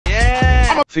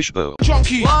I'm a fishbowl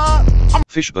junkie. What? I'm a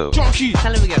fishbowl junkie.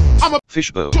 Tell him again. I'm a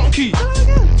fishbowl junkie.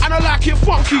 And I like it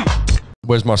funky.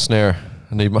 Where's my snare?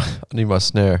 I need my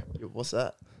snare. What's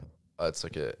that? It's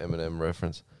like a Eminem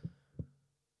reference.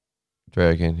 Try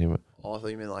again, hear it. Oh, I thought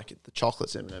you meant like the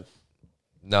chocolates M&M.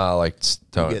 No, like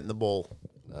You're don't. getting the ball.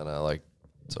 No, like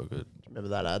it's all good. Remember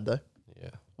that ad though? Yeah.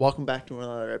 Welcome back to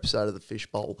another episode of the Fish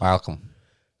Bowl. Welcome.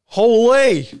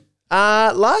 Holy!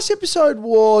 Last episode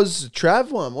was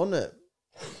Trav one, wasn't it?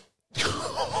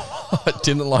 I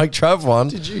didn't like Trav one.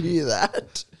 Did you hear that?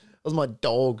 That was my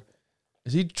dog.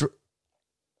 Is he? I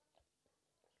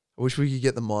wish we could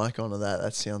get the mic onto that.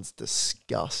 That sounds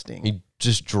disgusting. He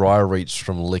just dry reached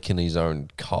from licking his own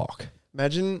cock.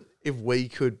 Imagine if we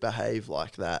could behave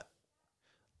like that.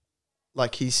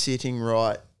 Like he's sitting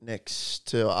right next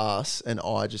to us and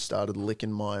I just started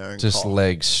licking my own Just cock.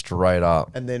 legs straight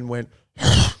up. And then went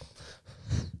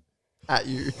at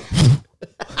you.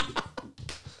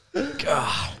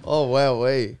 God. Oh, wow,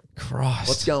 Christ.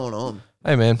 What's going on?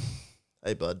 Hey, man.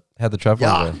 Hey, bud. How'd the Trav one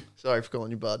Yeah. go? Sorry for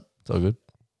calling you bud. It's all good.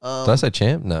 Did I say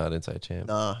champ? No, I didn't say champ.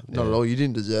 Nah, not at all. You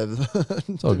didn't deserve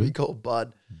to all be good. called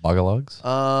bud. Buggerlugs.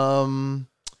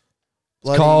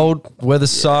 Bloody Cold. Weather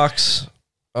sucks.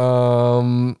 peak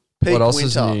What else winter.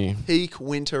 is new? Peak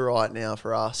winter right now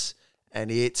for us,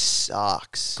 and it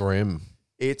sucks. Grim.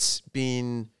 It's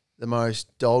been the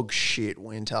most dog shit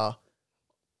winter,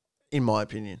 in my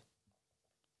opinion.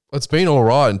 It's been all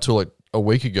right until like a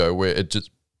week ago where it just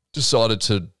decided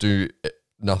to do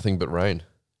nothing but rain.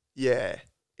 Yeah.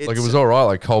 Like it was all right,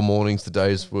 like cold mornings, the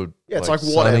days were Yeah, it's like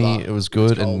like sunny, whatever. it was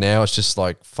good, It's cold. and now it's just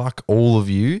like, fuck all of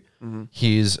you. Mhm.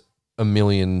 Here's a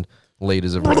million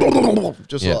litres of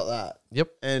just Yeah. like that.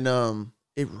 Yep. And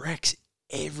it wrecks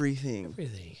everything.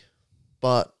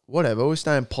 But whatever, we're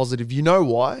staying positive. You know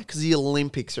why? Because the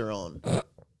Olympics are on.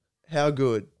 How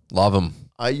good. Love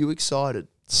them. Are you excited?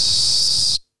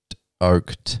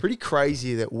 Stoked. Pretty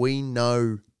crazy that we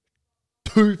know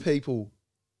two people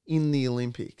in the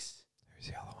Olympics. Who's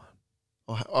the other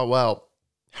one? Oh well,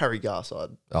 Harry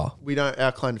Garside. Oh, We don't.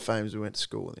 Our claim to fame is we went to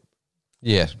school with him.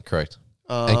 yeah, correct.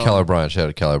 And Cal O'Brien, shout out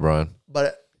to Cal O'Brien.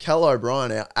 But Cal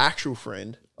O'Brien, our actual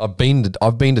friend. I've been to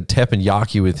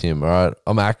Teppanyaki with him. All right,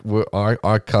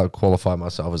 I can't qualify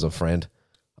myself as a friend.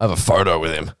 I have a photo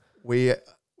with him. We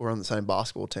were on the same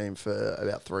basketball team for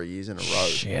about 3 years in a row.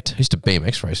 Shit, I used to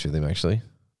BMX race with him actually.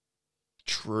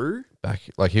 True. Back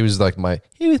like he was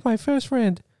my first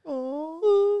friend.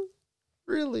 Oh,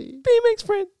 really? BMX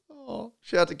friend. Oh,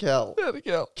 shout out to Cal. Shout out to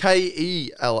Cal.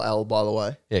 K-E-L-L, by the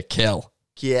way. Yeah, Cal.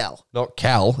 Cal. Not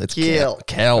Cal. It's Cal.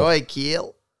 Cal. Oh,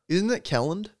 Cal. Isn't it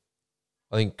Calland?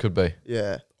 I think it could be.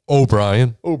 Yeah.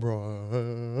 O'Brien.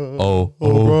 O'Brien. Oh,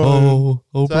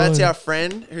 So that's our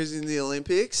friend who's in the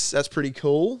Olympics. That's pretty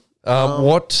cool.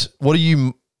 What are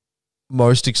you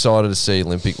most excited to see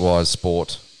Olympic wise,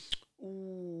 sport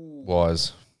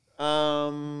wise?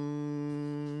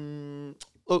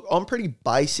 Look, I'm pretty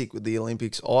basic with the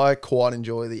Olympics. I quite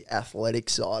enjoy the athletic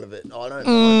side of it. I don't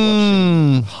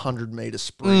mind watching 100-meter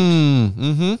sprint.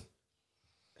 Mm-hmm.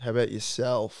 How about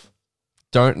yourself?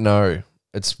 Don't know.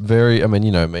 It's very. I mean,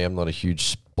 you know me. I'm not a huge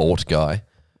sport guy,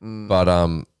 but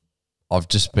I've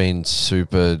just been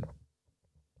super.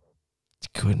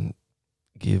 Couldn't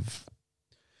give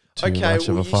too much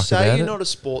of a you fuck say about you're it. not a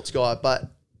sports guy, but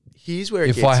here's where it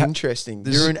If gets I interesting.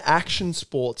 this You're is- an action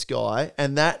sports guy,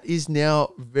 and that is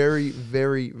now very,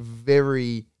 very,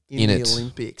 very in the it.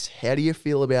 Olympics. How do you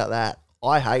feel about that?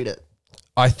 I hate it.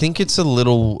 I think it's a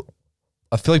little.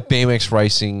 I feel like BMX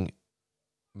racing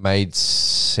made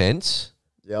sense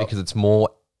because it's more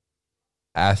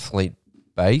athlete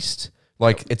based.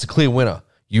 Like it's a clear winner.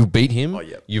 You beat him,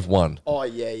 you've won. Oh,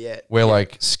 yeah. Where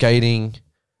like skating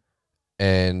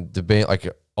and the band, like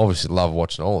obviously love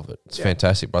watching all of it. It's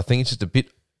fantastic, but I think it's just a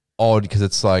bit odd because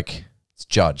it's like it's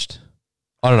judged.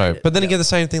 I don't know, but then again, the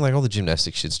same thing. Like all the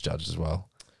gymnastics shit's judged as well.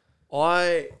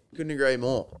 I couldn't agree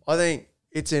more. I think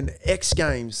it's an X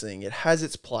Games thing. It has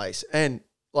its place. And,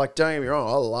 like, don't get me wrong,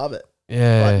 I love it.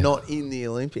 Yeah, But not in the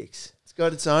Olympics. It's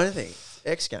got its own thing.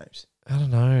 X Games. I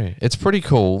don't know. It's pretty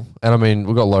cool, and I mean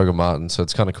we've got Logan Martin, so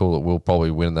it's kind of cool that we'll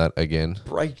probably win that again.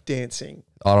 Breakdancing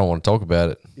I don't want to talk about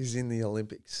it. is in the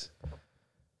Olympics.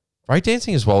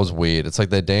 Breakdancing as well is weird. It's like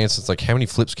they dance. It's like how many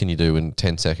flips can you do in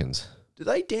 10 seconds? Do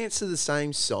they dance to the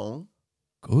same song?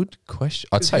 Good question.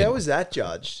 I'd say. How is that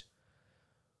judged?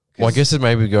 Well, I guess it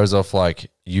maybe goes off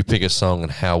like you pick a song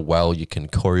and how well you can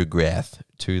choreograph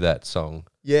to that song.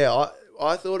 Yeah,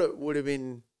 I thought it would have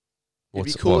been... It'd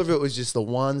be cool if it was just the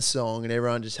one song and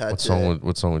everyone just had What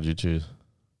to... song would you choose?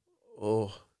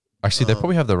 Oh, Actually, they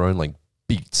probably have their own like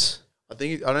beats. I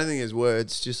don't think there's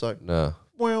words. Just like No.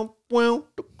 well, You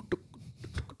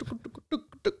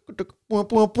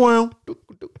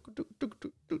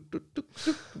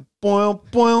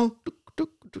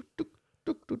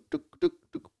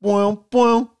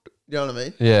know what I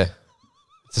mean? Yeah.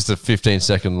 It's just a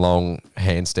 15-second long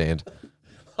handstand.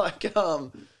 Like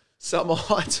Summer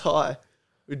Heights High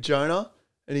with Jonah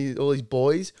and all his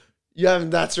boys. You haven't,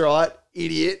 that's right,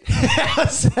 idiot. I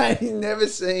say you've never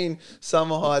seen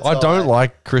Summer Heights High. I don't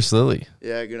like Chris Lilly.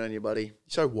 Yeah, good on you, buddy. You're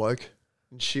so woke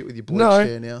and shit with your bleached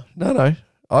hair now. No.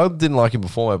 I didn't like him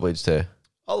before my bleached hair.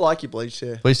 I like your bleached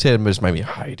hair. Bleached hair just made me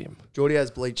hate him. Geordie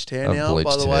has bleached hair now,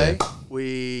 by the way.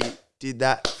 We did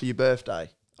that for your birthday.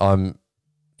 I'm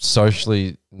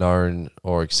socially known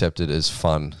or accepted as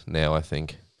fun now, I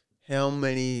think. How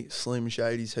many Slim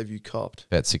Shadies have you copped?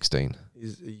 About 16. Are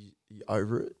you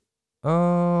over it?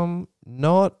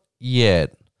 Not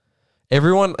yet.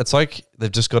 Everyone, it's like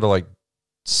they've just got to like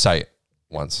say it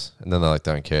once, and then they like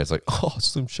don't care. It's like, oh,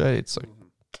 Slim Shady. It's like,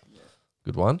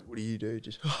 good one. What do you do?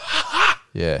 Just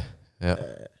Yeah.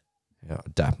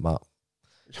 Dap them up.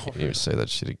 You say that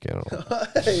shit again.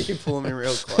 you pull them in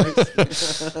real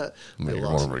close. I'm going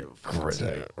to regret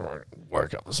it.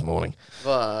 Woke up this morning.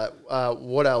 But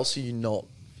what else are you not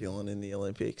feeling in the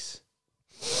Olympics?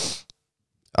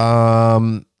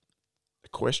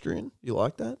 Equestrian, you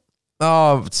like that?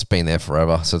 Oh, it's been there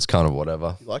forever, so it's kind of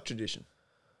whatever. You like tradition?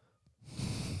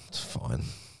 It's fine.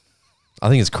 I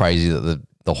think it's crazy that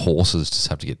the horses just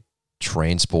have to get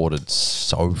transported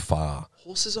so far.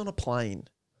 Horses on a plane.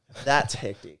 That's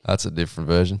hectic. That's a different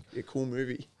version. Yeah, cool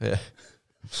movie. Yeah.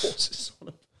 Horses on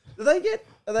a... Do they get...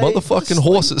 Are they motherfucking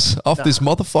horses off this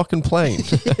motherfucking plane.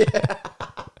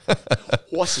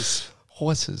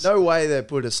 Horses. No way they're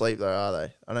put to sleep though, are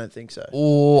they? I don't think so.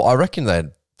 Oh, I reckon they'd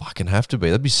fucking have to be.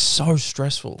 That'd be so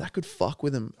stressful. That could fuck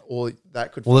with them, or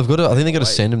that could. Well, they've got to. I think they got to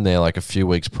send them there like a few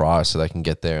weeks prior so they can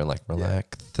get there and like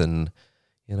relax and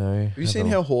you know. Have you seen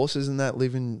how horses and that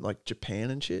live in like Japan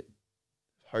and shit?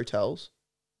 Hotels.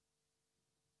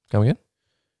 Come again?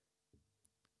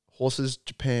 Horses,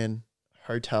 Japan,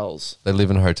 hotels. They live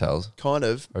in hotels. Kind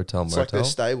of. Hotel, it's motel. like their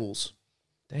stables.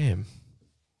 Damn.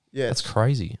 Yeah, that's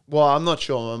crazy. Well, I'm not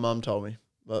sure. My mum told me,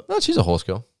 but no, she's a horse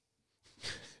girl.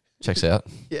 Checks out.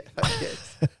 Yeah,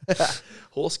 yes.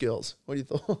 Horse girls. What do you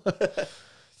thought?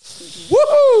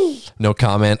 Woohoo! No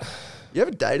comment. You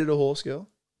ever dated a horse girl?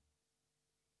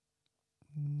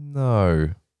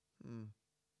 No.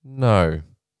 No.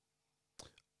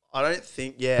 I don't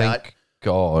think. Yeah, Thank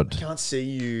God. I can't see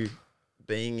you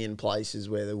being in places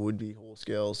where there would be horse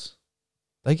girls.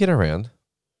 They get around.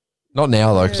 Not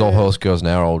now though, because all horse girls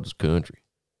now are all just country,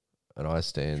 and I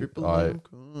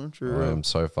am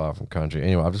so far from country.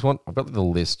 Anyway, I've got the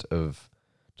list of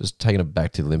just taking it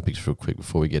back to the Olympics real quick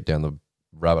before we get down the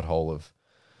rabbit hole of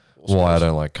why I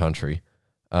don't like country.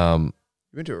 You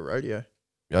went to a rodeo.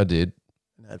 I did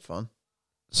and had fun.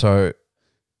 So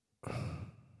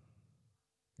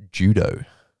judo.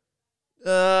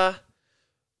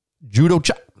 Judo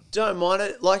chop. Don't mind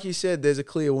it. Like you said, there's a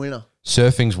clear winner.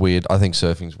 Surfing's weird. I think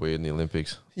surfing's weird in the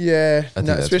Olympics. Yeah,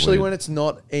 no, especially when it's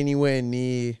not anywhere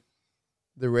near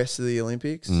the rest of the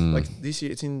Olympics. Like this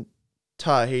year, it's in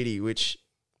Tahiti, which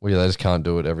well, yeah, they just can't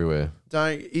do it everywhere.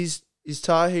 Is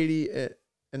Tahiti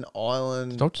an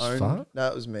island? Did I just fart? No,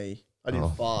 it was me. I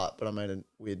didn't fart, but I made a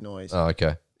weird noise. Oh,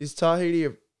 okay. Is Tahiti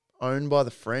owned by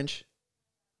the French?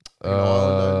 Like an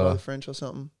island owned by the French or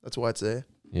something? That's why it's there.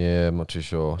 Yeah, I'm not too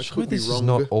sure. I could be this wrong. is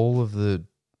not all of the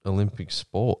Olympic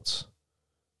sports.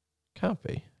 Can't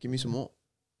be. Give me some more.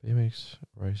 BMX,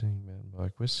 racing, mountain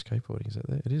bike. Where's skateboarding? Is that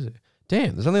there? It is there.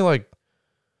 Damn, there's only like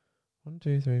 1,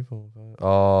 2, 3, 4, 5.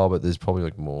 Oh, but there's probably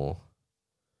like more.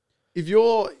 If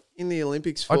you're in the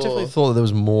Olympics for... I definitely thought that there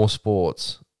was more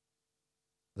sports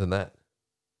than that.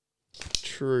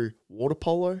 True. Water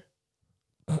polo?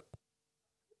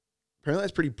 Apparently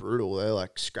that's pretty brutal. They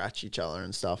like scratch each other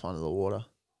and stuff under the water.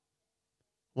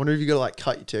 Wonder if you got to like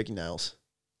cut your turkey nails.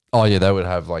 Oh, yeah, they would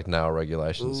have like nail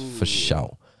regulations for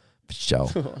sure. For sure.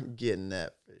 I'm getting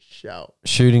that for sure.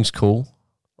 Shooting's cool.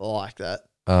 I like that.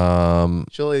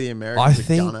 Surely the Americans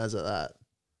are gunners at that.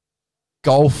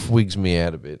 Golf wigs me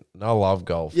out a bit. And I love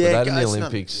golf. Yeah, but that in the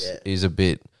Olympics is a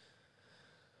bit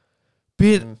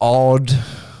odd.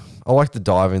 I like the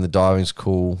diving. The diving's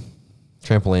cool.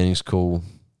 Trampolining's cool.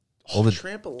 All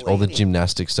the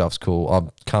gymnastic stuff's cool. I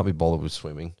can't be bothered with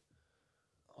swimming.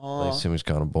 I think swimming's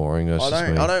kind of boring.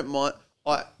 I don't mind.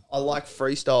 I like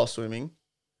freestyle swimming.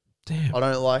 Damn. I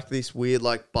don't like this weird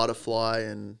like butterfly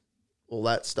and all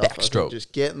that stuff. Backstroke.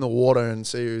 Just get in the water and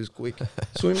see who's quick.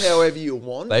 Swim however you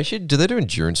want. Do they do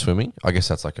endurance swimming? I guess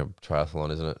that's like a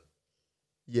triathlon, isn't it?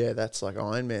 Yeah, that's like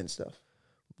Ironman stuff.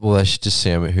 Well, they should just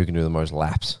see who can do the most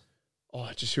laps. Oh,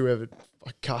 just whoever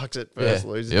carks it first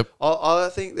loses. Yep. I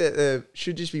think that there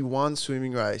should just be one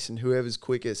swimming race, and whoever's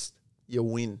quickest, you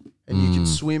win. And you can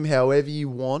swim however you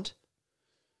want.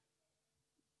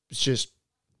 It's just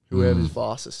whoever's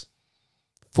fastest.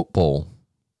 Football.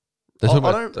 They're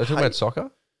talking about soccer?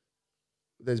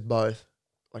 There's both.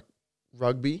 Like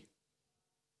rugby.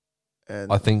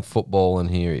 And I think football in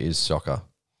here is soccer.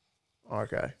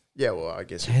 Okay. Yeah, well, I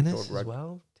guess Tennis as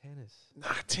well? Tennis. Nah,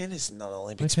 tennis is not an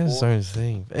Olympic Tennis is sport. its own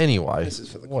thing. Anyway, This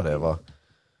is for the whatever.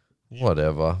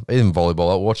 Whatever. Even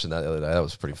volleyball. I was watching that the other day. That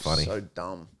was pretty funny. So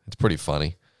dumb. It's pretty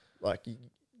funny. Like,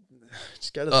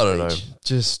 just go to the I don't know.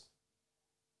 Just,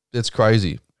 it's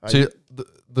crazy. See,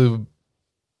 the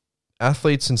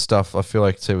athletes and stuff, I feel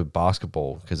like, say with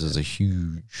basketball, because there's a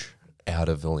huge out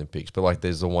of Olympics, but like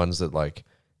there's the ones that like,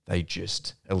 they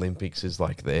just, Olympics is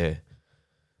like they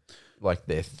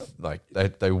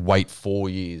wait 4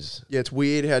 years. Yeah, it's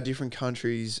weird how different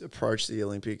countries approach the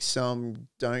Olympics. Some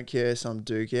don't care, some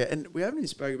do care. And we haven't even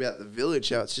spoken about the village,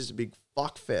 how it's just a big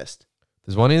fuck fest.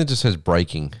 There's one here that just says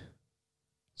breaking.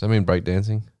 Does that mean break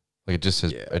dancing? Like it just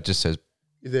says, it just says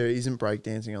If there isn't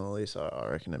breakdancing on the list, I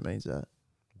reckon it means that.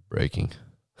 breaking.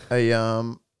 Hey,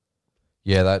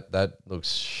 Yeah, that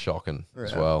looks shocking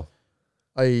as well.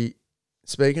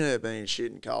 Speaking of it being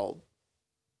shit and cold,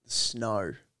 the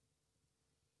snow.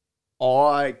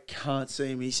 I can't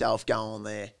see myself going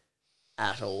there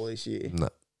at all this year. No.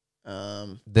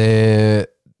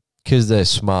 Because they're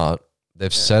smart,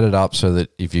 they've set it up so that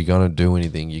if you're going to do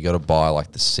anything, you got to buy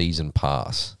like the season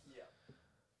pass. Yeah.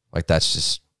 Like that's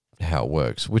just how it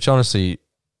works, which honestly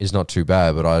is not too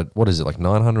bad. But what is it, like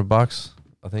 $900,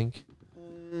 I think?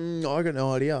 I got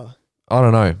no idea. I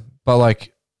don't know. But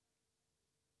like,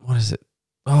 what is it?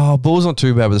 Oh, Bulla's not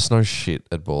too bad, but there's no shit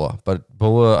at Bulla. But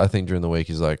Bulla, I think during the week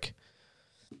is like,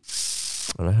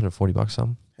 I don't know, $140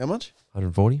 something. How much?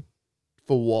 140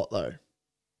 For what though?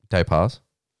 day pass.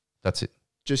 That's it.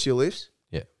 Just your lifts?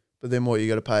 Yeah. But then what, you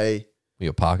got to pay? You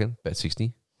got parking, about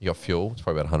 60. You got fuel, it's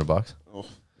probably about $100. Oh,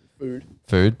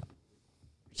 food.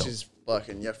 Which is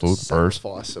fucking, you have to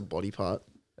sacrifice a body part.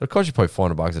 It'll cost you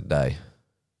probably $400 a day.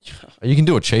 You can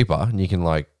do it cheaper, and you can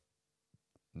like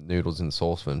noodles in the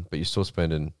saucepan, but you're still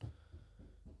spending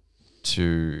 $200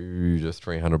 to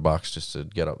 $300 just to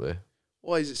get up there.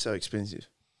 Why is it so expensive?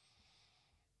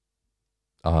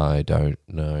 I don't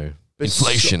know.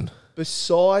 Inflation.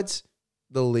 Besides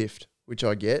the lift, which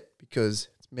I get because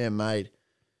it's man-made.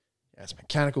 Yeah, it's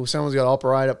mechanical. Someone's got to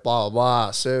operate it, blah, blah,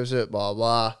 blah, service it, blah,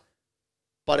 blah.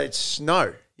 But it's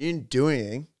snow. You didn't do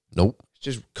anything. Nope. It's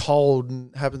just cold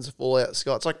and happens to fall out the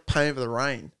sky. It's like paying for the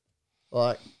rain.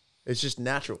 Like, it's just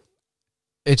natural.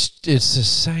 It's the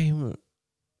same.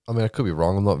 I mean, I could be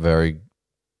wrong. I'm not very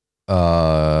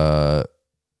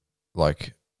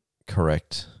like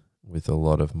correct with a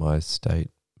lot of my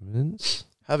statements.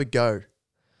 Have a go.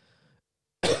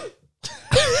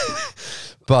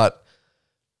 But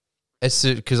it's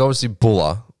because obviously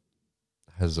Bulla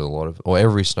has a lot of, or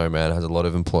every snowman has a lot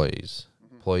of employees.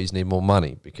 Employees need more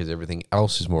money because everything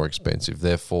else is more expensive.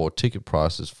 Therefore, ticket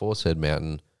prices for said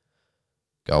mountain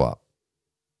go up.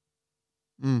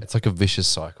 It's like a vicious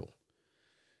cycle.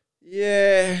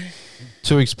 Yeah.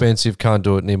 Too expensive, can't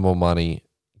do it, need more money,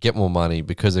 get more money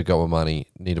because they've got more money,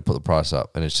 need to put the price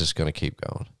up, and it's just going to keep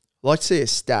going. I'd like to see a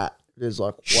stat. There's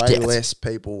like way less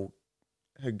people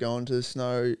who gone to the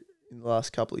snow in the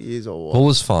last couple of years or what?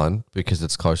 Bulla's fine because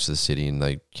it's close to the city and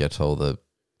they get all the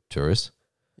tourists.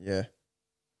 Yeah.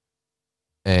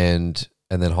 And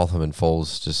then Hotham and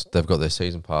Falls, just they've got their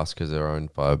season pass because they're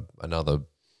owned by another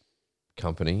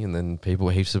company, and then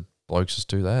heaps of blokes just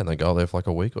do that and they go there for like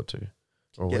a week or two.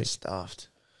 Or a Get week. stuffed.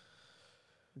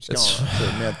 Just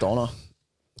going to Mount Donna.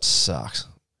 Sucks.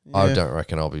 Yeah. I don't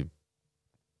reckon I'll be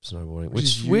snowboarding,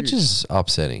 which is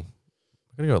upsetting.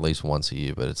 I'm going to go at least once a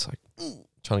year, but it's like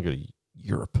trying to go to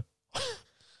Europe.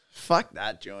 Fuck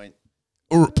that joint.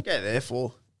 Go there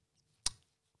for.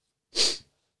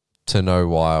 To know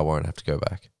why I won't have to go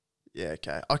back. Yeah,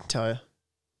 okay. I can tell you.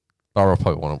 I'll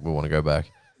probably want to go back.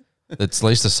 It's at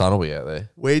least the sun will be out there.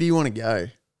 Where do you want to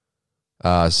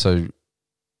go? So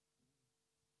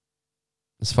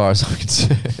as far as I'm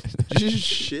concerned,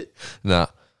 Shit. nah,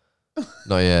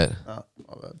 not yet. Oh,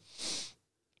 my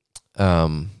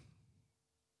bad.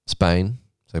 Spain,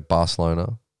 so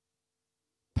Barcelona,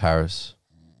 Paris,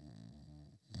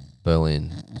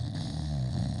 Berlin,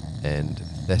 and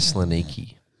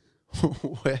Thessaloniki.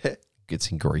 Where? It's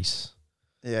in Greece.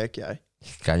 Yeah, okay.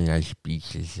 Got nice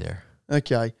beaches there.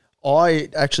 Okay. I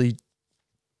actually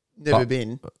never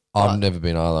been. I've never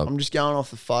been either. I'm just going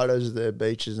off the photos of their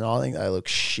beaches and I think they look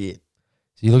shit.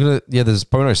 So you look at it, yeah, there's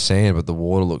probably no sand, but the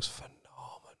water looks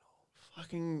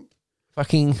phenomenal.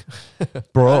 Fucking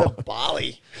bro. Go to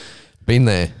Bali. Been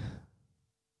there.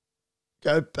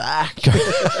 Go back.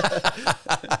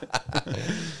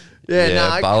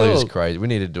 Yeah, Bali's cool. crazy. We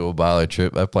need to do a Bali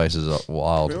trip. That place is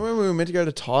wild. Remember when we were meant to go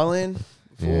to Thailand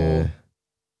before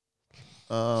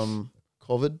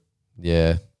COVID?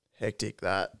 Yeah. Hectic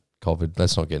that. COVID.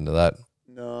 Let's not get into that.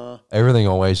 Nah. Everything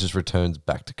always just returns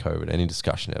back to COVID. Any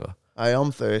discussion ever. Hey,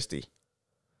 I'm thirsty.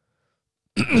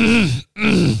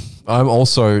 I'm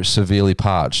also severely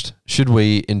parched. Should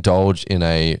we indulge in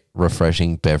a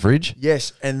refreshing beverage?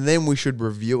 Yes, and then we should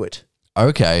review it.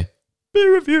 Okay.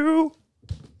 Beer review.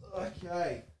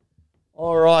 Okay.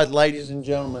 All right, ladies and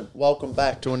gentlemen, welcome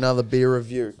back to another beer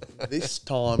review. This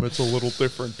time it's a little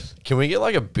different. Can we get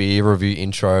like a beer review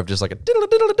intro of just like a diddle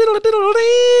diddle diddle diddle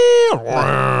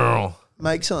diddle?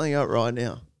 Make something up right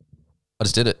now. I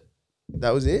just did it.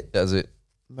 That was it? That was it.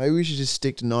 Maybe we should just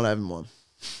stick to not having one.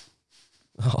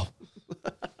 Oh.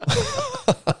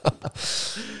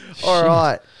 All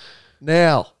right.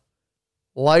 Now,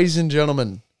 ladies and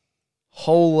gentlemen,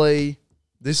 holy,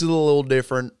 this is a little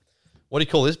different. What do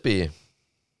you call this beer?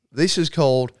 This is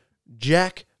called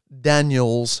Jack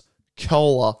Daniel's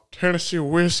Cola Tennessee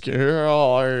Whiskey.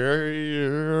 Never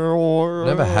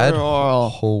had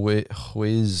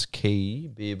whiskey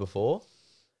beer before.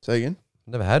 Say again?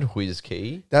 Never had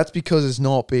whiskey. That's because it's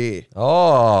not beer.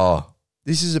 Oh.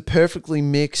 This is a perfectly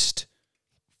mixed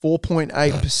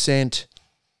 4.8%.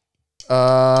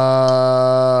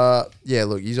 Yeah,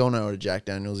 look, you all know what a Jack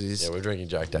Daniels is. Yeah, we're drinking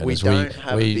Jack Daniels. We don't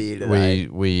have a beer today.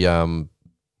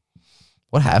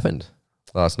 What happened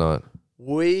last night?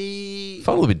 We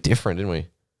Felt a little bit different, didn't we?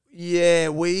 Yeah,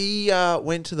 we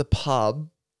went to the pub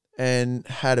and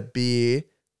had a beer.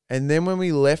 And then when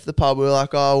we left the pub, we were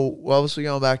like, oh, we're obviously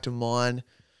going back to mine.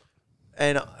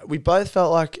 And we both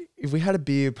felt like if we had a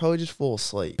beer, we'd probably just fall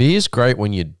asleep. Beer's great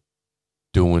when you're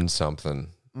doing something.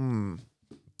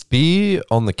 Beer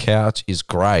on the couch is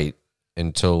great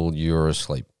until you're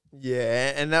asleep.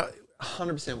 Yeah, and that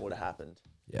 100% would have happened.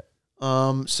 Yeah.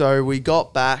 So we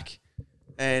got back,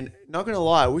 and not going to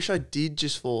lie, I wish I did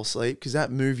just fall asleep because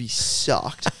that movie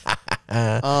sucked.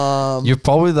 You're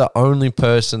probably the only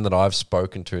person that I've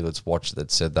spoken to that's watched that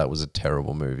said that was a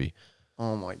terrible movie.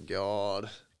 Oh, my God.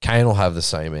 Kane will have the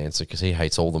same answer because he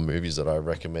hates all the movies that I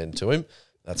recommend to him.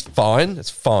 That's fine.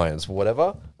 It's fine. It's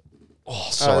whatever. Oh,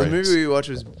 sorry. The movie we watched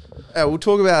was... we'll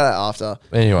talk about that after.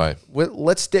 Anyway.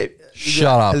 Let's step...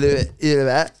 Shut up.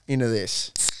 Into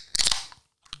this.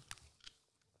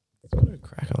 It's got a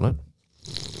crack on it.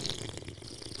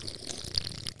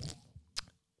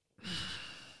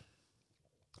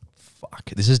 Fuck.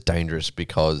 This is dangerous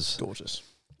because... Gorgeous.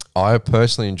 I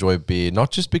personally enjoy beer,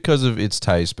 not just because of its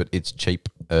taste, but it's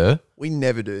cheaper. We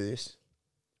never do this.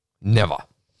 Never.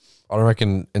 I don't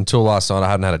reckon until last night I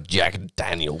hadn't had a Jack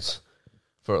Daniels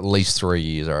for at least 3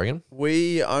 years, I reckon.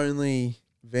 We only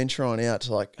venture on out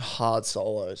to like hard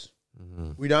solos.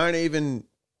 We don't even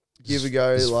give a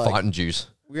go like fighting juice.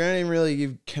 We don't even really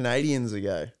give Canadians a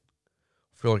go. I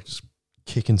feel like just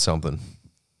kicking something.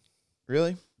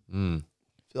 Really? I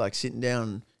feel like sitting down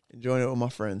and enjoying it with my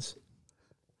friends.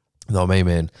 Not me,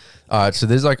 man. All right, so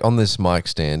there's like on this mic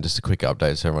stand, just a quick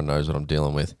update so everyone knows what I'm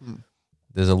dealing with.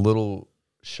 There's a little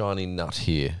shiny nut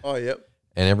here. Oh, yep.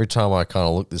 And every time I kind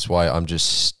of look this way, I'm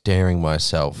just staring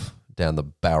myself down the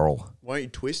barrel. Why don't you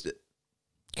twist it?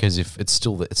 Because if it's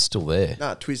still there, it's still there.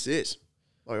 Nah, twist this.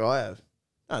 Like I have.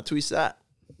 Nah, twist that.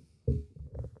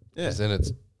 Yeah. 'Cause then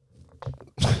it's...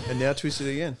 And now twist it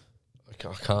again. I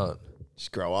can't.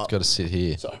 Just grow up. Got to sit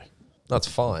here. Sorry. That's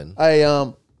fine. Hey,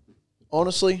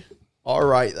 honestly, I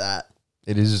rate that.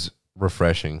 It is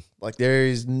refreshing. Like there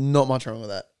is not much wrong with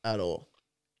that at all.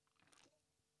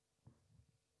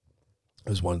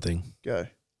 There's one thing. Go.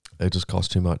 It just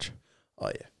costs too much. Oh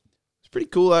yeah. It's pretty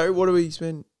cool though. What do we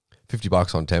spend?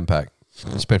 $50 on 10-pack.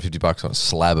 You spent $50 on a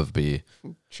slab of beer.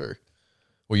 True.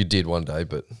 Well, you did one day,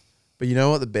 but... But you know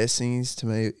what the best thing is to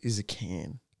me is a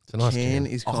can. It's a nice can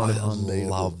is kind of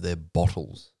unbeatable. I love their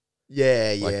bottles.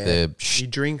 Yeah, Like yeah. they're You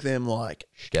drink them like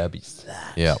scabbies.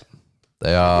 Yeah.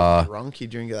 They are... drunk, you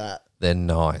drink that. They're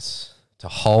nice to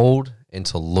hold and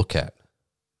to look at.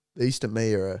 These to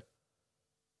me are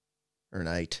an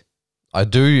 8. I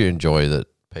do enjoy that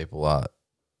people are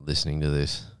listening to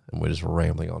this and we're just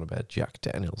rambling on about Jack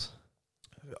Daniels.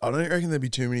 I don't reckon there'd be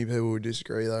too many people who would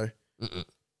disagree though.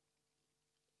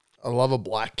 I love a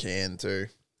black can too.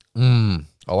 I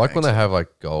like when they have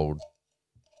like gold.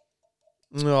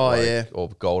 Oh like, yeah. Or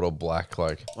gold or black.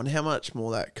 Like, Wonder how much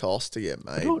more that costs to get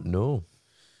made. I don't know.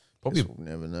 Probably Guess we'll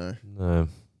never know. no.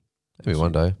 Maybe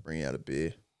one day. Bring out a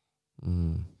beer.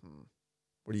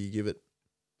 What do you give it?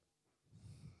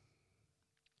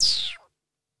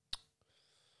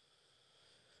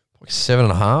 Like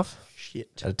 7.5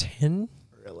 Shit. out of 10.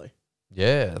 Really?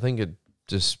 Yeah, I think it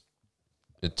just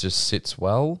sits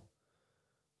well.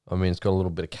 I mean, it's got a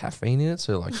little bit of caffeine in it,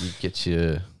 so like you get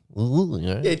your,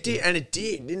 Yeah, it did, and it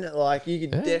did, didn't it? Like you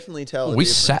could definitely tell. We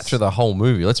sat through the whole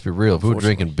movie. Let's be real. If we were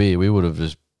drinking beer, we would have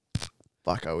just.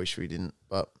 Fuck, I wish we didn't.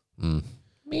 But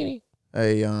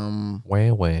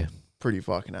Where? pretty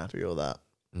fucking happy with that.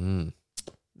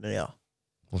 Now,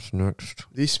 What's next?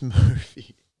 this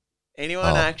movie.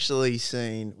 Anyone actually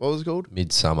seen what was it called?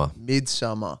 Midsummer.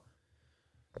 Midsummer.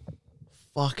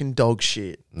 Fucking dog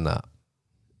shit. Nah.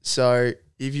 So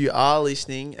if you are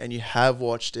listening and you have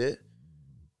watched it,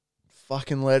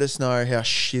 fucking let us know how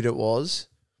shit it was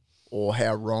or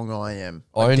how wrong I am.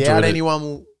 I enjoyed doubt it anyone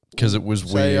will because it was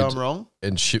say weird I'm wrong.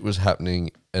 and shit was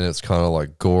happening and it's kind of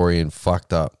like gory and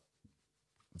fucked up.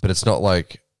 But it's not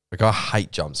like I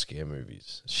hate jump scare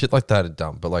movies. Shit like that are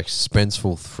dumb. But like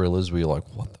suspenseful thrillers where you're like,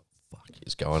 what the fuck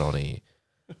is going on here?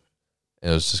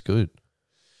 And it was just good.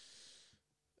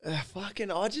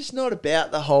 I'm just not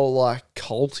about the whole like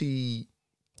culty.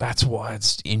 That's why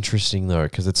it's interesting though,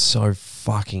 because it's so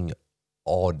fucking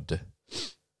odd.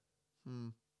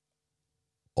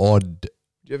 Odd. Do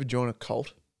you ever join a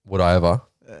cult? Would I ever?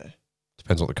 Yeah.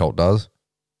 Depends what the cult does.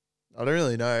 I don't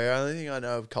really know. The only thing I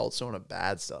know of cults doing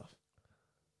bad stuff.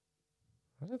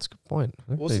 That's a good point.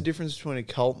 What's the difference between a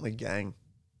cult and a gang?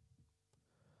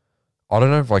 I don't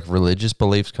know if like religious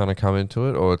beliefs kind of come into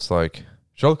it, or it's like,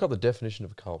 should I look up the definition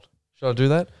of a cult? Should I do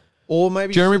that? Or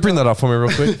maybe Jeremy, bring that up for me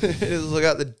real quick. Just look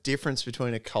at the difference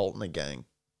between a cult and a gang.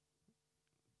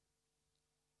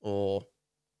 Or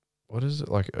What is it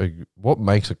like? What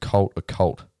makes a cult a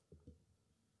cult?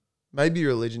 maybe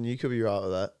religion. You could be right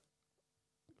with that.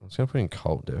 I was going to put in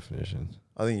cult definition.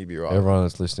 I think you'd be right. Everyone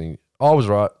that's listening, I was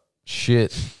right.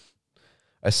 Shit.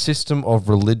 A system of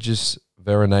religious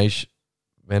veneration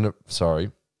and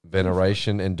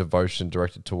devotion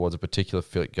directed towards a particular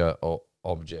figure or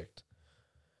object.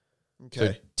 Okay.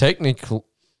 So technically,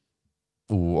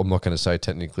 I'm not going to say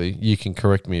technically. You can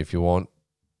correct me if you want,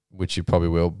 which you probably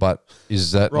will. But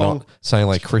is that Wrong. not saying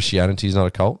like Christianity is not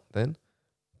a cult then?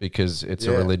 Because it's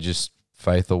a religious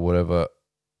faith or whatever,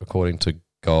 according to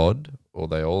God, or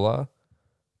they all are,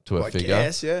 to a figure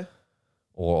Yes, yeah.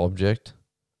 or object.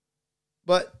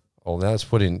 But Oh, now it's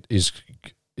put in is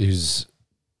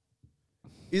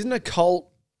isn't a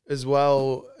cult as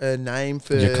well a name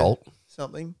for your cult?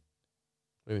 something?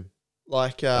 What do you mean?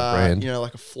 Like brand?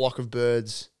 like a flock of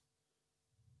birds.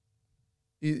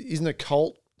 Isn't a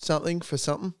cult something for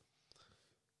something?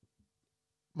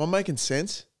 Am I making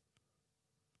sense?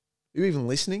 Are you even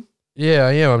listening? Yeah,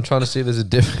 I am. I'm trying to see if there's a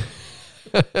difference.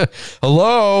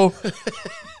 Hello?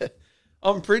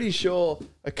 I'm pretty sure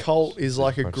a cult is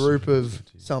like a group of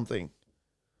something.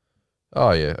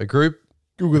 Oh, yeah. A group.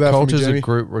 Google A that for cult me, is a Jamie.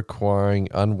 group requiring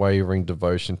unwavering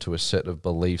devotion to a set of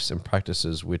beliefs and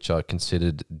practices which are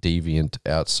considered deviant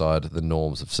outside the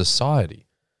norms of society.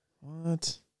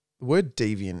 What? The word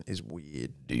deviant is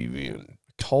weird. Deviant.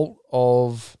 Cult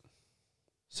of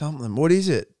something. What is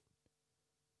it?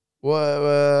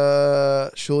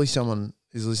 Well, surely someone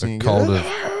is listening. A and cult go,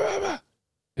 of...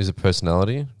 Is it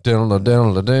personality?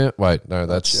 Wait,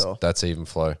 no, sure. that's even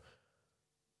flow.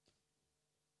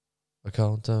 A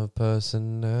cult of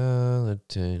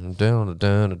personality.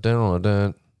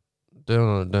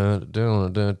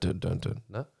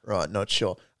 No? Right, not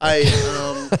sure. Hey,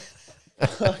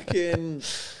 fucking,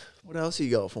 what else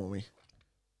you got for me?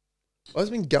 What's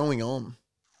been going on?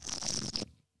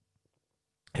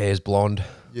 Hair's blonde.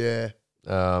 Yeah.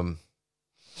 I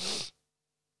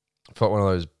felt one of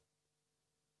those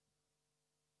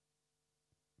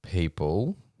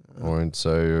people, or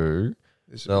so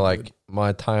they're like, my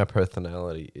entire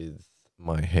personality is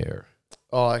my hair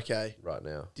Oh, okay. right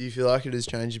now. Do you feel like it has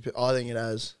changed? I think it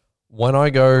has. When I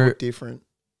go Look different.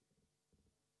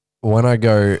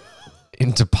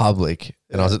 into public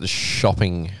and I was at the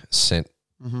shopping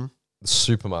Mm-hmm. the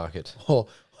supermarket, Oh.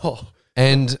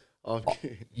 and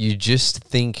Okay. you just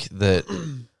think that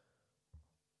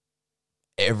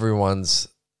everyone's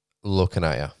looking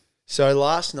at you. So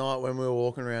last night when we were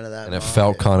walking around at that And it market,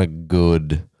 felt kind of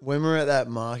good. when we were at that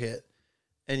market,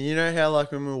 and you know how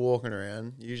like when we were walking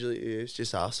around, usually it's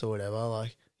just us or whatever,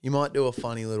 like you might do a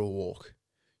funny little walk.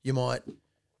 You might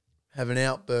have an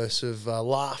outburst of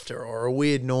laughter or a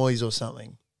weird noise or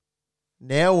something.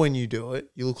 Now when you do it,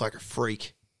 you look like a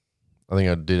freak. I think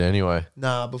I did anyway.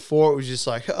 Nah, before it was just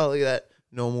like, oh, look at that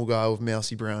normal guy with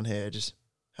mousy brown hair just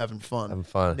having fun. Having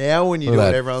fun. Now when you Look do at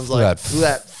it, that- everyone's look like, at look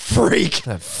at that freak.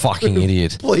 That fucking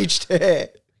idiot. Bleached hair.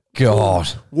 God.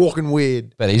 Walking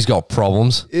weird. Bet he's got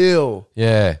problems. Ew.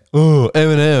 Yeah. Oh,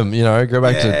 Eminem, you know, go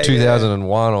back Yeah, to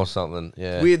 2001 or something.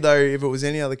 Yeah. Weird though, if it was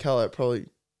any other colour, it probably...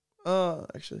 Oh,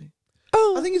 actually.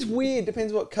 I think it's weird.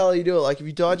 Depends what colour you do it. Like if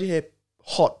you dyed your hair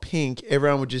hot pink,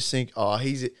 everyone would just think, oh,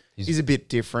 he's a bit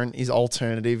different. He's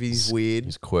alternative. He's weird.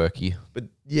 He's quirky. But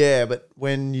yeah, but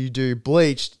when you do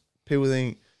bleached, people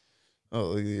think, oh,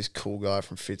 look at this cool guy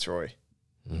from Fitzroy.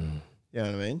 You know what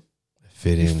I mean?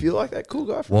 Fit You in. feel like that cool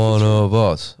guy from One Fitzroy? of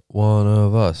us. One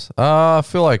of us. I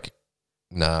feel like,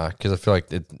 nah, because I feel like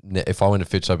if I went to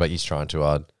Fitzroy, but he's trying too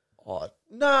hard. Oh,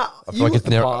 nah, I you feel like look it's the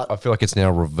now. part. I feel like it's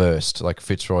now reversed. Like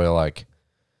Fitzroy, are like,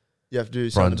 You have to do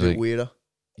something a Brunswick. bit weirder.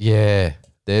 yeah,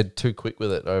 they're too quick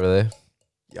with it over there.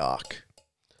 Yuck.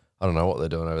 I don't know what they're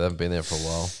doing over there. They haven't been there for a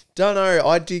while. Don't know.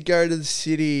 I did go to the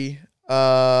city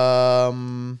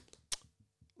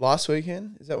last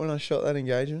weekend. Is that when I shot that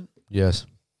engagement? Yes,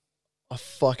 I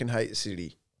fucking hate the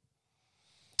city.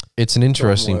 it's an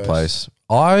interesting worse. place.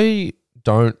 I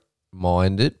don't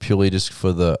mind it purely just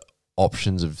for the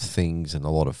options of things and a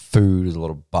lot of food, there's a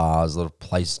lot of bars, a lot of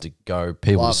places to go,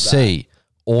 people Love to that. see.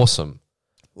 Awesome.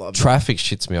 Love Traffic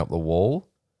shits me up the wall,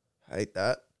 that. Hate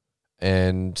that.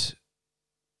 and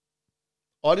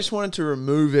I just wanted to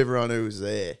remove everyone who was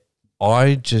there.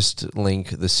 I just link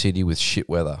the city with shit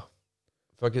weather.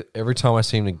 I feel like every time I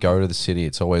seem to go to the city,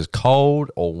 it's always cold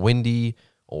or windy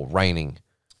or raining.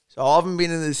 So I haven't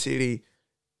been in the city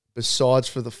besides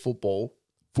for the football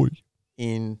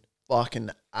in fucking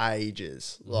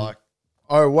ages. Like,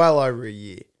 well over a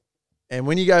year. And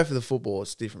when you go for the football,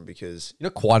 it's different because You're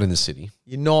not quite in the city.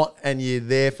 you're not, and you're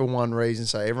there for one reason.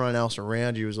 So everyone else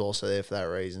around you is also there for that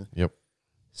reason. Yep.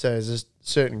 So there's a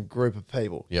certain group of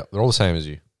people. Yep. They're all the same as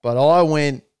you. But I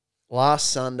went last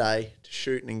Sunday to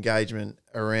shoot an engagement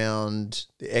around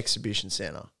the exhibition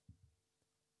centre.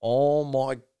 Oh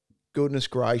my goodness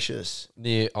gracious.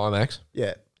 Near IMAX.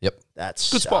 Yeah. Yep. That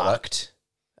Good spot, sucked.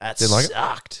 That Didn't like it?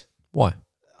 sucked. Why?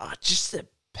 Just the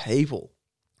people.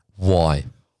 Why?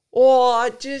 Oh,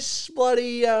 I just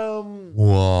bloody it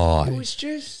Why? was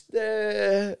just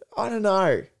I don't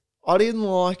know. I didn't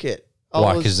like it.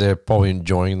 Why? Because they're probably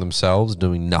enjoying themselves,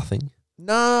 doing nothing.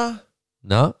 Nah,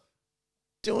 No?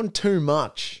 doing too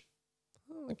much.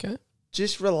 Okay.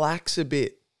 Just relax a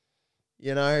bit,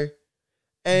 you know?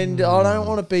 And I don't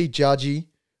want to be judgy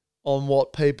on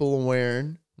what people are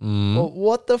wearing. But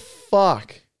what the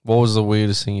fuck? What was the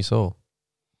weirdest thing you saw?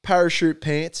 Parachute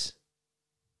pants.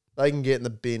 They can get in the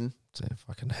bin. It's a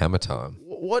fucking hammer time.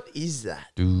 What is that?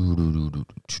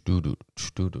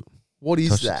 Do-do-do-do-do-do-do-do. What is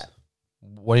Touch that?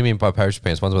 What do you mean by parachute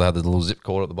pants? Ones where they have the little zip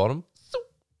cord at the bottom?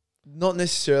 Not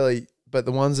necessarily, but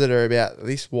the ones that are about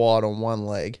this wide on one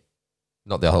leg.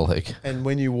 Not the other leg. And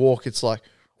when you walk, it's like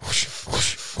whoosh,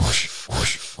 whoosh, whoosh,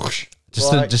 whoosh, whoosh.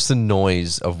 Just the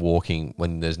noise of walking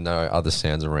when there's no other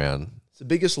sounds around. It's the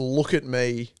biggest look at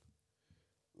me.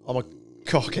 I'm a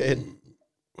cockhead.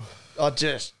 I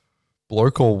just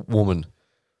Bloke or woman?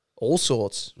 all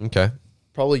sorts. Okay.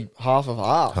 Probably half of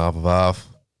half. Half of half.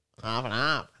 Half and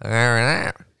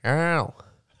half. Ow.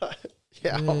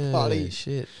 Yeah, buddy.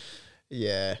 Shit.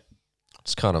 Yeah,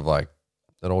 It's kind of like,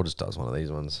 it all just does one of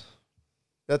these ones.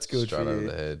 that's good Straight for over you.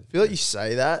 the head. I feel like you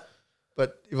say that,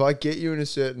 but if I get you in a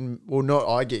certain, well, not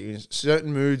I get you in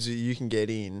certain moods that you can get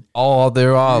in. Oh,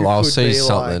 there are. You I'll could see be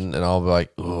something and I'll be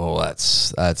like, oh,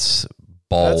 that's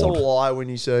bold. That's a lie when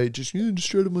you say just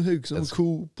straight on my head because I'm a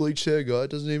cool bleached hair guy. It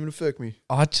doesn't even affect me.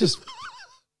 I just,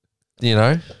 you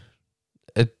know,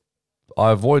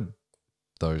 I avoid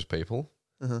those people.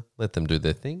 Uh-huh. Let them do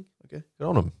their thing. Okay. Good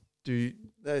on them.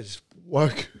 That just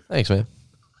woke. Thanks, man.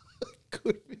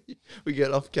 Could we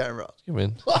get off camera? Come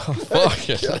in. Fuck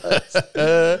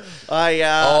it.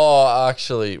 I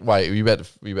Actually, wait. We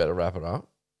better wrap it up.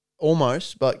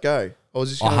 almost, but go. I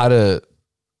was just. I had a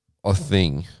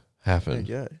thing happen There you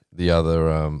go. the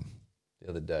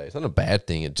other day. It's not a bad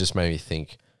thing. It just made me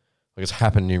think. Like, it's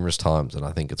happened numerous times, and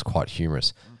I think it's quite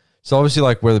humorous. So obviously,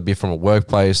 like, whether it be from a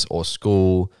workplace or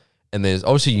school, and there's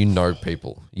obviously you know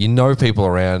people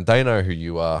around. They know who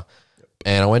you are.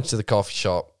 And I went to the coffee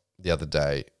shop the other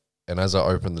day, and as I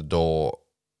opened the door,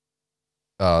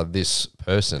 this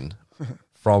person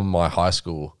from my high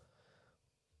school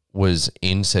was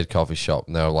in said coffee shop,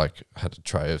 and they were like, had a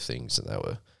tray of things, and they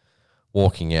were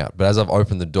walking out. But as I've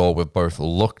opened the door, we've both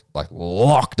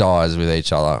locked eyes with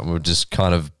each other, and we're just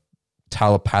kind of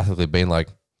telepathically being like,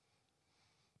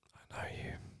 I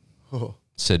know you.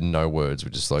 Said no words.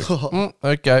 We're just like,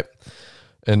 okay.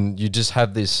 And you just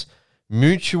have this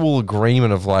mutual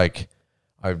agreement of like,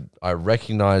 I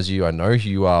recognize you. I know who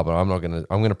you are, but I'm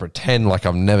gonna pretend like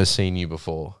I've never seen you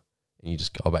before, and you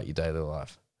just go about your daily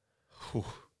life.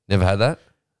 Never had that?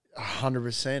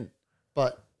 100%.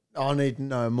 But I need to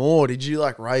know more. Did you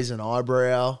like raise an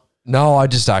eyebrow? No, I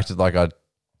just acted like I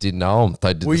didn't know them.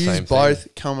 They did Were the you same both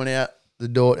thing. coming out the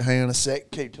door? Hang on a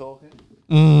sec. Keep talking.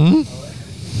 Mm-hmm.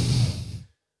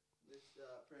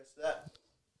 Press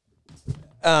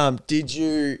that. Did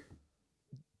you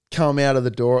come out of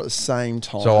the door at the same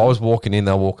time? So I was walking in,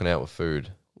 they were walking out with food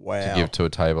Wow. to give to a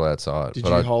table outside. Did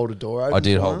But you hold a door open? I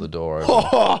did for hold him? the door open.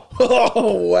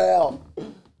 Oh, wow.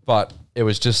 But it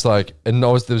was just like, and there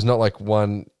was not like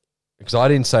one, because I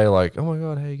didn't say like, oh my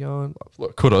God, how you going?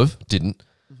 Look, could have, didn't.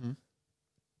 Mhm.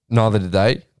 Neither did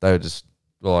they. They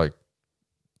were like,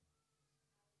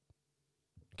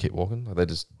 keep walking. Like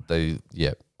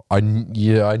I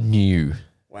knew.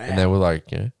 Wow. And they were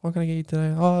like, what can I get you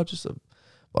today? Oh, just a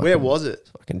Where was it?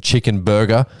 fucking chicken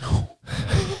burger.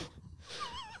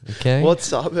 Okay. What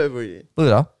suburb were you? Look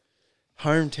it up.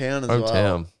 Hometown as well.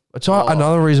 Hometown. Which Oh.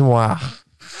 another reason why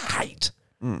I hate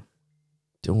Mm.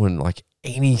 doing like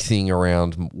anything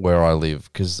around where I live,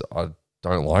 because I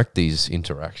don't like these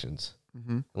interactions.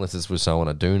 Mm-hmm. Unless it's with someone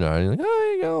I do know. And you're like,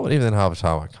 oh, you go. But even then, half the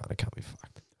time, I can't be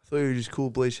fucked. I thought you were just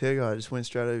cool bleached hair guy. I just went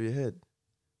straight over your head.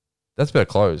 That's about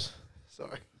clothes.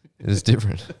 Sorry. It's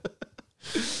different.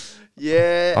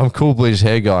 Yeah. I'm cool bleached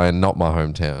hair guy and not my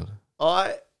hometown.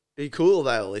 Be cool if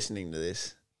they were listening to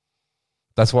this.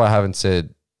 That's why I haven't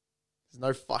said There's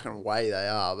no fucking way they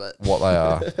are, but what they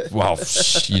are. Well,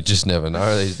 you just never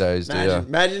know these days, do you?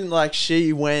 imagine like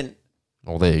she went.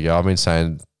 Well, there you go. I've been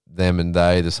saying them and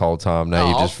they this whole time.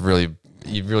 Now you've really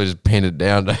just pinned it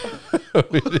down to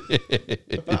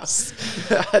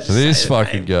this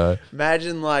fucking guy.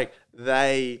 Imagine like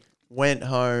they went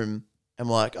home and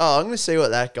were like, oh, I'm going to see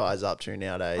what that guy's up to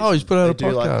nowadays. Oh, he's put out They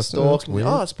a do like podcast. stalk. That's weird.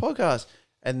 Oh, it's a podcast.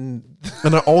 And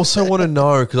And I also want to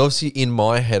know, because obviously in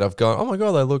my head I've gone, oh my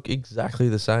God, they look exactly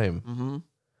the same. mm-hmm.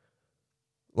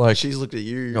 Like, She's looked at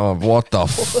you. oh, what the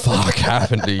fuck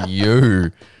happened to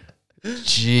you?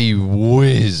 Gee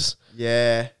whiz.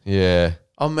 Yeah. Yeah.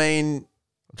 I mean,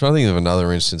 I'm trying to think of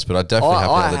another instance, but I definitely I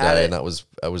happened the had other day, it. and that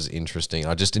was interesting.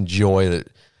 I just enjoy that.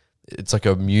 It's like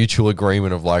a mutual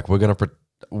agreement of like,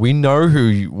 we know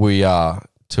who we are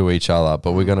to each other,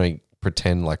 but we're gonna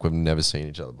pretend like we've never seen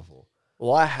each other before.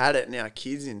 well, I had it and our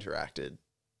kids interacted.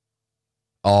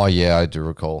 Oh yeah, I do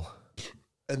recall.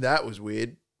 And that was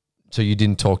weird. So you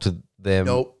didn't talk to them?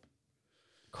 Nope.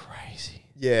 Crazy.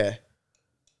 Yeah.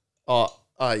 Oh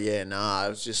yeah, nah. It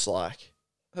was just like,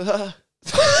 like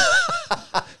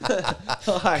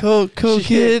Cool shit.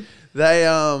 kid. They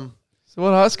So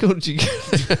what high school did you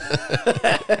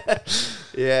get?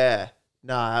 yeah.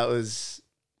 Nah,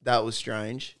 that was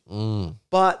strange. Mm.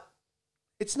 But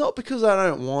it's not because I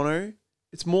don't want to.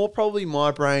 It's more probably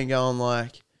my brain going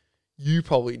like, you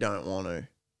probably don't want to.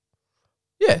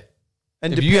 Yeah.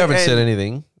 And If you haven't said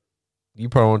anything, you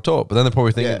probably want to talk. But then they're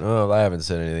probably thinking, Yeah. oh, they haven't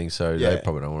said anything, so Yeah. they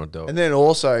probably don't want to talk. And then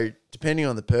also, depending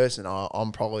on the person,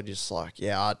 I'm probably just like,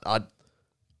 yeah, I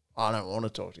don't want to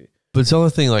talk to you. But it's the other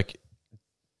thing, like,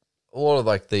 a lot of,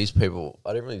 like, these people,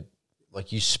 I didn't really,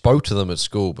 like, you spoke to them at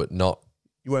school, but not,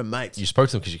 You weren't mates. you spoke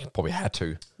to them because you probably had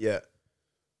to. Yeah.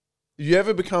 Did you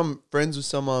ever become friends with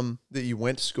someone that you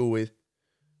went to school with,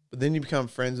 but then you become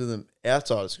friends with them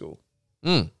outside of school?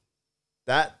 Mm.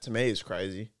 That, to me, is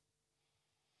crazy.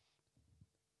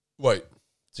 Wait.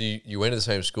 So you went to the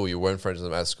same school, you weren't friends with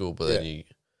them at school, but then Yeah. you...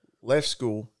 Left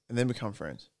school and then become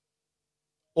friends.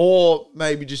 Or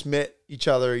maybe just met each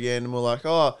other again and were like,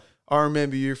 oh, I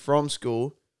remember you from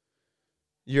school.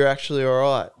 You're actually all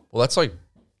right. Well, that's like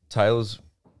Taylor's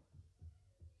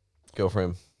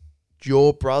girlfriend.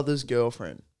 Your brother's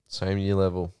girlfriend. Same year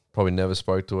level. Probably never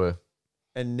spoke to her.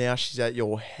 And now she's at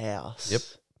your house. Yep.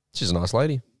 She's a nice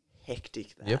lady.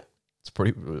 Hectic, that. Yep. It's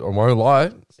pretty... I won't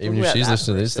lie. Even if about she's that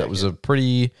listening for to a this, that was a second.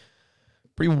 pretty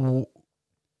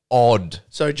odd...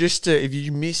 So just to, if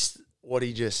you missed what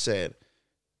he just said,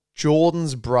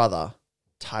 Jordan's brother,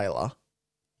 Taylor,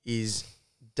 is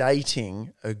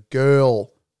dating a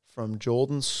girl from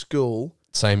Jordan's school.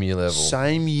 Same year level.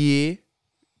 Same year.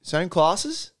 Same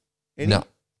classes? Any? No.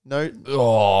 No,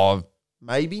 Oh,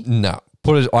 maybe? no.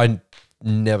 I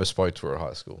never spoke to her at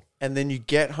high school. And then you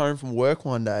get home from work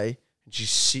one day and she's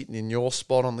sitting in your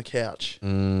spot on the couch.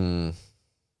 Mm.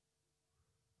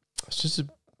 It's just a...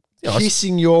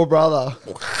 Kissing your brother.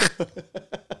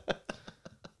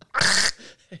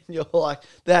 And you're like,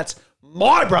 that's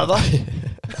my brother.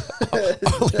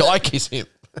 Only I kiss him.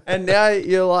 And now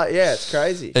you're like, yeah, it's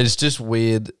crazy. It's just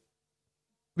weird.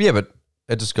 Yeah, but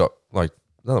it just got, like,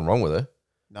 nothing wrong with her.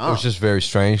 No. It was just very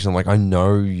strange. And I'm like, I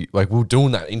know you. Like, we were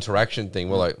doing that interaction thing.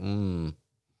 We're like,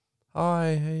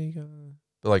 hi, how you going?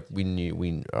 But like,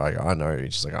 I know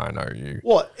you. She's like, I know you.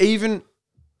 What? Even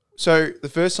so, the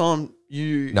first time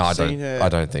you seen her, I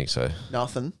don't think so.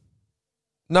 nothing.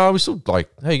 No, we still like,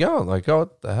 how you going? Like, oh,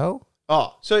 what the hell?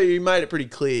 Oh, so you made it pretty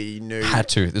clear you knew. Had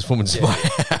to. This woman's in my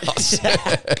house.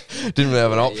 Didn't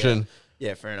have an option.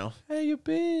 Yeah, fair enough. How you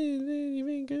been? You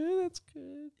been good? That's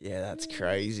good. Yeah, that's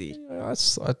crazy. I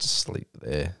just sleep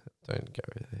there. Don't go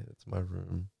there. That's my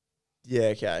room. Yeah,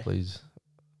 okay. Please.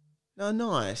 No,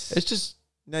 nice. It's just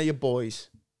Now you're boys.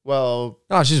 Well,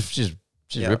 no. She's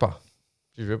Yeah. a ripper.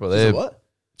 She's a ripper. she's a what?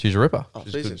 She's a ripper. Oh,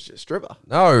 She's she's good. just a stripper.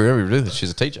 No, really,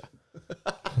 she's a teacher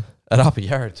at Upper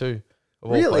Yarra too. Of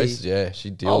all Really? places. Yeah, she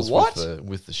deals what?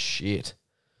 with the shit.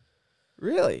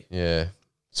 Really? Yeah.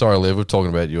 Sorry, Liv. We're talking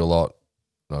about you a lot.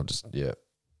 No, just So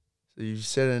you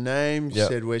said her name. You Yep.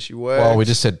 said where she works. Well, we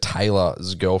just said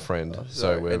Taylor's girlfriend.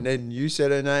 So we're and then you said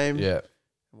her name. yeah.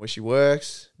 Where she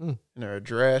works. Mm. And her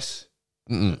address.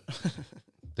 Mm-mm.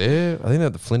 There, I think they're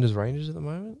at the Flinders Rangers at the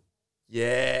moment.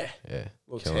 Yeah. Yeah,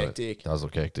 Looks killing it. hectic. Does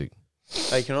look hectic.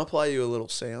 Hey, can I play you a little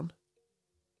sound?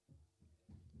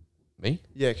 Me?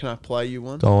 Yeah, can I play you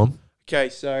one? Go on. Okay,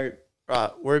 so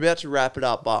right, we're about to wrap it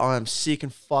up, but I am sick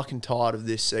and fucking tired of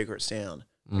this secret sound.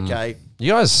 Okay,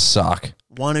 You guys suck.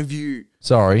 one of you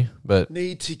Sorry, but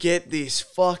need to get this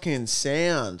fucking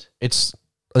sound. it's.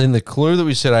 I think the clue that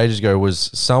we said ages ago was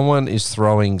someone is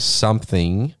throwing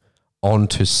something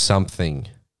onto something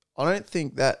I don't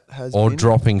think that has or been.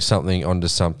 dropping something onto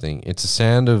something. It's a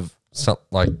sound of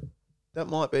like. That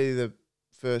might be the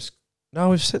first. No,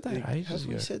 we've said that ages Have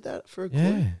ago. we said that for a clue?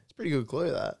 Yeah. It's a pretty good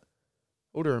clue, that.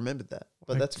 I would have remembered that,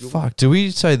 but Like, that's a good fuck. one. Do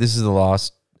we say this is the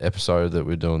last episode that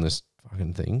we're doing this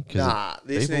fucking thing? 'Cause Nah,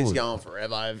 this people needs would- going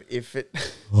forever. If it,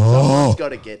 Oh. someone's got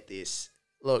to get this.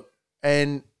 Look,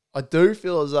 and I do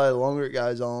feel as though the longer it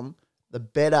goes on, the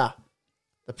better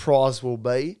the prize will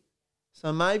be.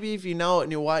 So maybe if you know it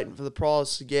and you're waiting for the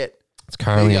prize to get, It's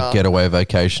currently bigger. a getaway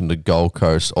vacation to Gold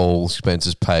Coast, all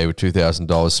expenses paid with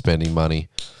 $2,000 spending money.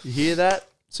 you hear that?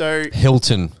 So,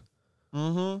 Hilton.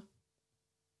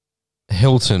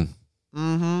 Hilton.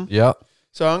 Yep.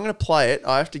 so I'm going to play it.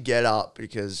 I have to get up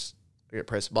because I got to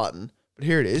press a button. But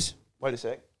here it is. Wait a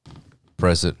sec.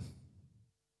 Press it.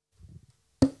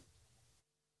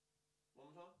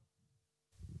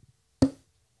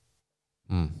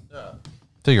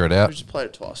 Figure it I out. just played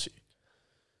it twice.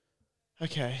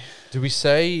 Okay. Do we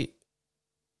say?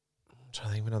 I'm trying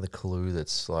to think of another clue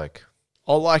that's like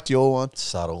I liked your one.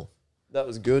 subtle. That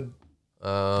was good.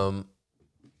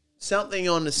 Something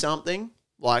onto something,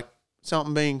 like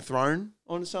something being thrown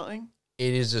onto something.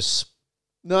 It is a.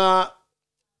 Nah.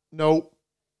 Nope.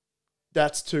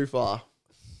 That's too far.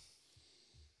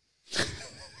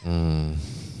 I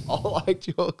liked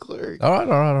your clue. All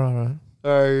right.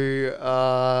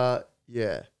 So,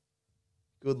 yeah.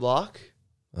 Good luck.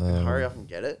 Hurry up and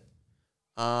get it.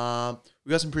 We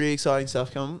got some pretty exciting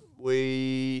stuff coming.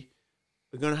 We're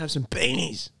going to have some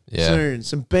beanies soon.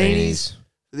 Some beanies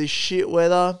for this shit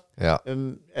weather. Yeah.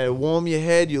 And it'll warm your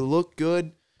head. You look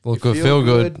good. Look You good, feel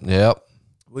good. Yep.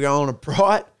 We're going on a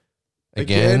bright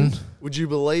Again. Would you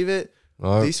believe it?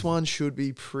 No. This one should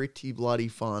be pretty bloody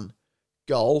fun.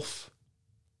 Golf.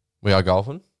 We are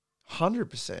golfing.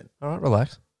 100%. All right,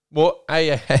 relax. What?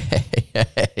 Hey.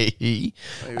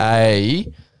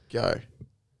 Go.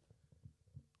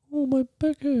 Oh, my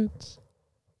back hurts.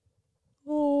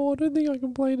 Oh, I don't think I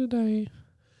can play today.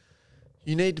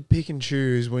 You need to pick and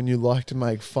choose when you like to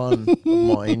make fun of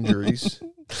my injuries.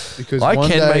 Because I one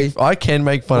can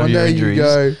make fun of your day injuries. you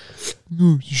go,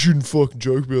 "No, you shouldn't fucking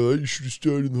joke about that. You should have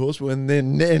stayed in the hospital." And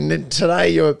then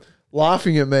today you're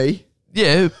laughing at me.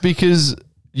 Yeah, because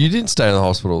you didn't stay in the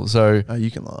hospital. So Oh,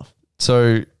 you can laugh.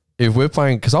 if we're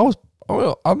playing, because I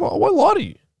won't lie to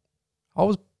you, I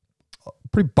was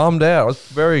pretty bummed out. I was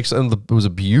very excited. It was a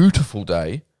beautiful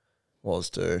day, Was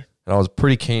too. and I was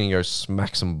pretty keen to go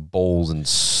smack some balls and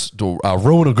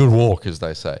ruin a good walk, as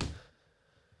they say.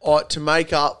 To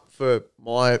make up for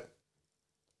my,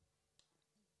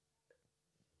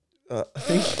 I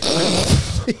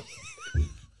think.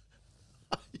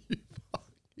 Are you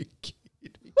fucking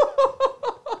kidding me?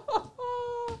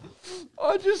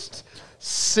 I just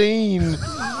seen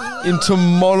into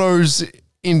Mono's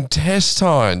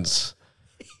intestines.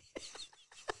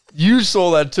 You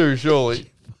saw that too,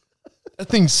 surely. That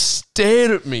thing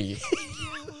stared at me.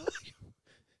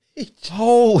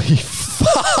 Holy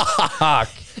fuck.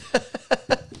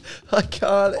 I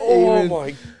can't Oh even.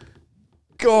 my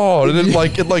god. And it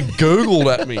like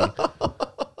Googled at me.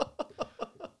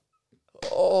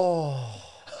 Oh.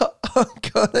 I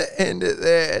can't gonna end it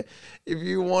there. If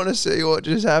you want to see what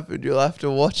just happened, you'll have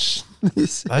to watch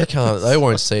this. They can't. They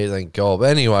won't see it. Thank God. But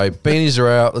anyway, beanies are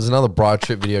out. There's another Bride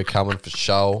Trip video coming for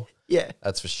show. Yeah,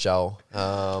 That's for show.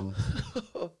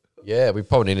 Yeah, we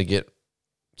probably need to get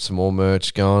some more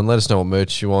merch going. Let us know what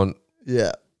merch you want.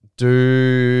 yeah.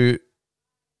 Send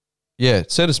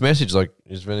us a message. Like,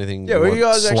 is there anything what you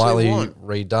guys slightly actually want?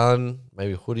 redone?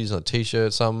 Maybe hoodies on a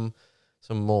t-shirt, some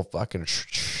more fucking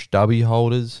stubby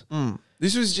holders.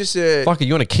 This was just a. Fuck it,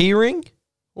 you want a key ring?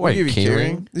 We'll give you key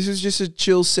ring. This was just a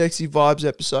chill, sexy vibes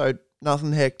episode.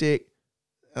 Nothing hectic.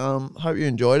 Hope you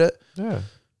enjoyed it. Yeah.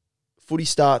 Footy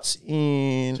starts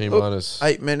in T-minus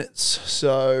 8 minutes.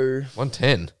 So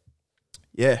 110.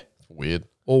 yeah, Weird.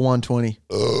 or 120.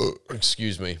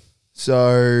 Excuse me.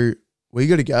 So we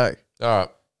got to go. All right.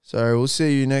 So we'll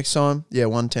see you next time. Yeah,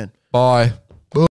 110. Bye.